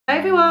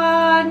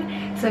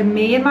everyone! So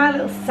me and my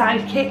little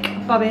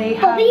sidekick Bobby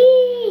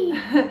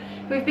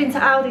we've been to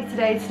Aldi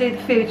today to do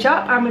the food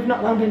shop, and we've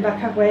not long been back,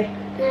 have we?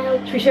 No.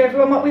 Should we show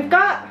everyone what we've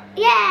got?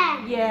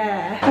 Yeah!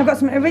 Yeah. I've got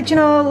some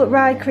original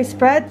rye crisp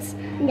breads.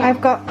 Yeah. I've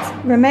got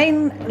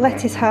romaine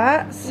lettuce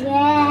hearts.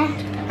 Yeah.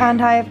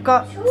 And I've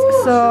got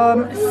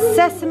some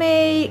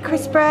sesame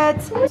crisp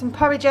breads, some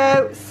porridge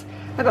oats.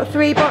 I've got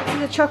 3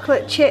 boxes of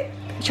chocolate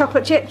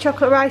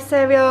rice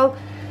cereal.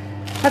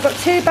 I've got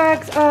 2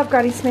 bags of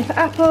Granny Smith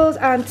apples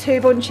and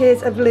 2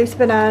 bunches of loose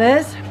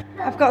bananas.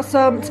 I've got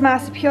some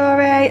tomato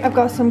puree. I've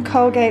got some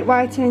Colgate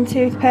whitening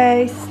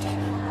toothpaste.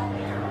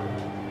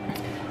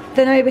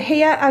 Then over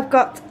here I've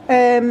got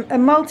a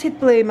malted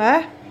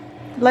bloomer,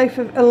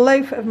 a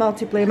loaf of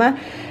malted bloomer.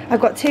 I've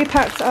got 2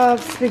 packs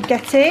of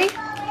spaghetti.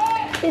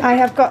 I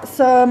have got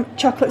some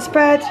chocolate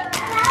spread.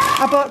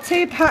 I bought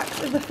 2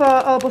 packs of the 4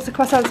 all-butter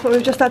croissants, but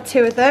we've just had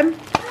 2 of them.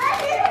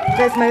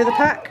 There's my other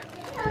pack.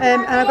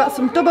 And I've got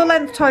some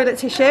double-length toilet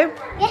tissue.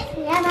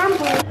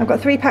 I've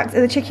got 3 packs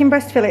of the chicken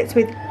breast fillets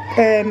with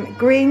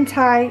green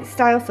Thai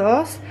style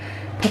sauce.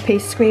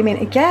 Puppy's screaming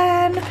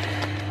again.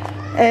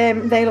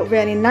 They look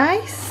really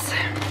nice.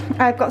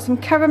 I've got some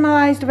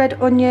caramelised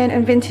red onion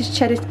and vintage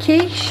cheddar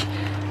quiche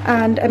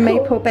and a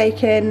maple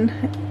bacon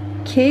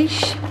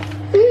quiche.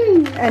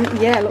 And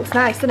yeah, it looks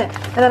nice, doesn't it?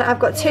 And then I've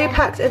got 2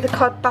 packs of the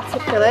cod batter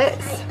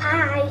fillets.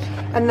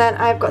 And then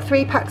I've got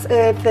 3 packs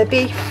of the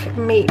beef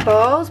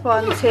meatballs.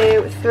 1,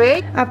 2,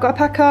 3. I've got a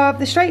pack of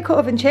the straight cut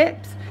oven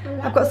chips.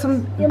 I've got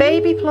some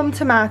baby plum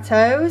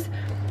tomatoes.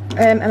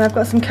 And I've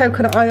got some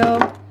coconut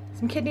oil,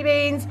 some kidney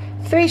beans,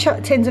 3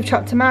 tins of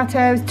chopped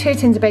tomatoes, 2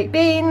 tins of baked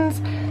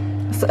beans,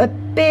 a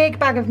big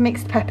bag of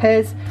mixed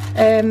peppers,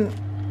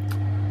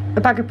 a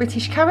bag of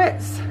British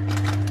carrots,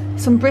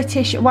 some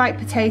British white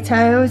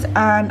potatoes,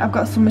 and I've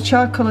got some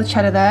mature coloured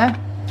cheddar there.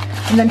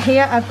 And then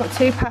here I've got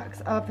 2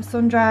 packs of the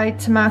sun-dried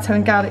tomato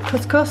and garlic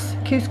couscous.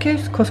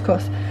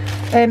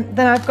 Then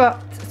I've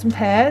got some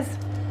pears.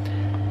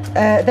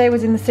 They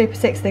was in the Super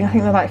 6 thing. I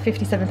think they're like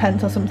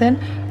 57p or something.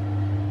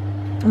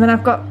 And then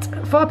I've got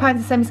 4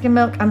 pints of semi-skim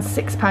milk and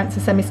 6 pints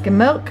of semi-skim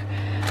milk.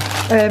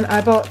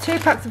 I bought 2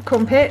 packs of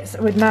crumpets.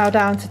 We're now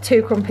down to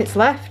 2 crumpets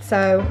left,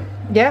 so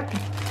yeah.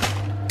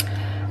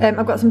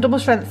 I've got some double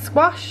strength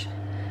squash,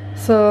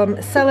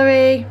 some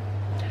celery,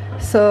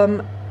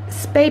 some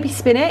baby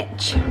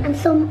spinach, and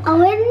some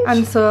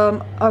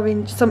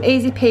orange, some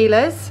easy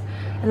peelers.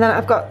 And then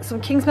I've got some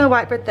Kingsmill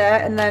white bread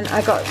there, and then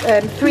I got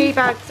 3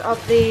 bags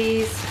of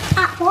these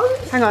apples.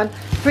 Hang on,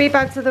 3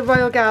 bags of the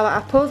Royal Gala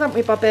apples, haven't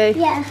we, Bobby?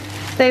 Yeah.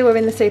 They were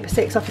in the Super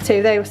 6 offer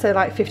too. They were so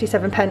like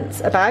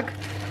 57p a bag.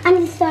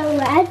 And so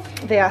red.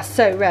 They are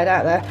so red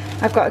out there.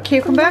 I've got a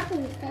cucumber,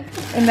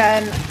 and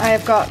then I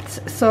have got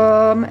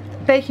some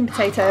baking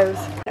potatoes.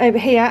 Over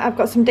here I've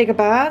got some Digger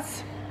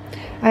bars.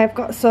 I have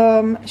got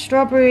some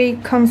strawberry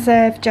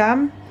conserve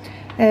jam.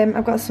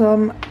 I've got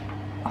some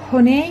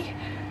honey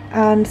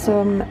and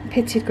some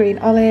pitted green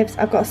olives.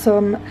 I've got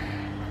some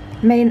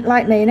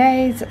light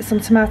mayonnaise, some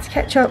tomato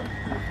ketchup,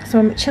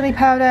 some chilli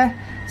powder,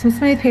 some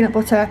smooth peanut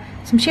butter,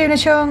 some tuna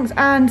chunks,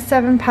 and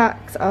 7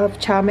 packs of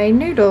chow mein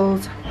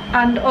noodles.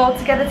 And all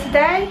together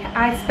today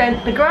I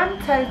spent the grand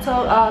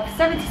total of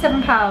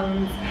 £77.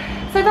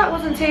 So that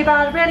wasn't too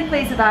bad, really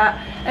pleased with that.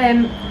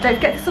 Don't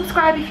forget to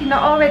subscribe if you're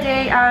not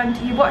already and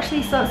you watch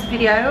these sorts of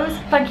videos.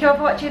 Thank you all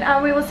for watching,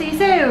 and we will see you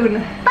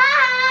soon.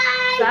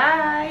 Bye!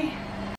 Bye!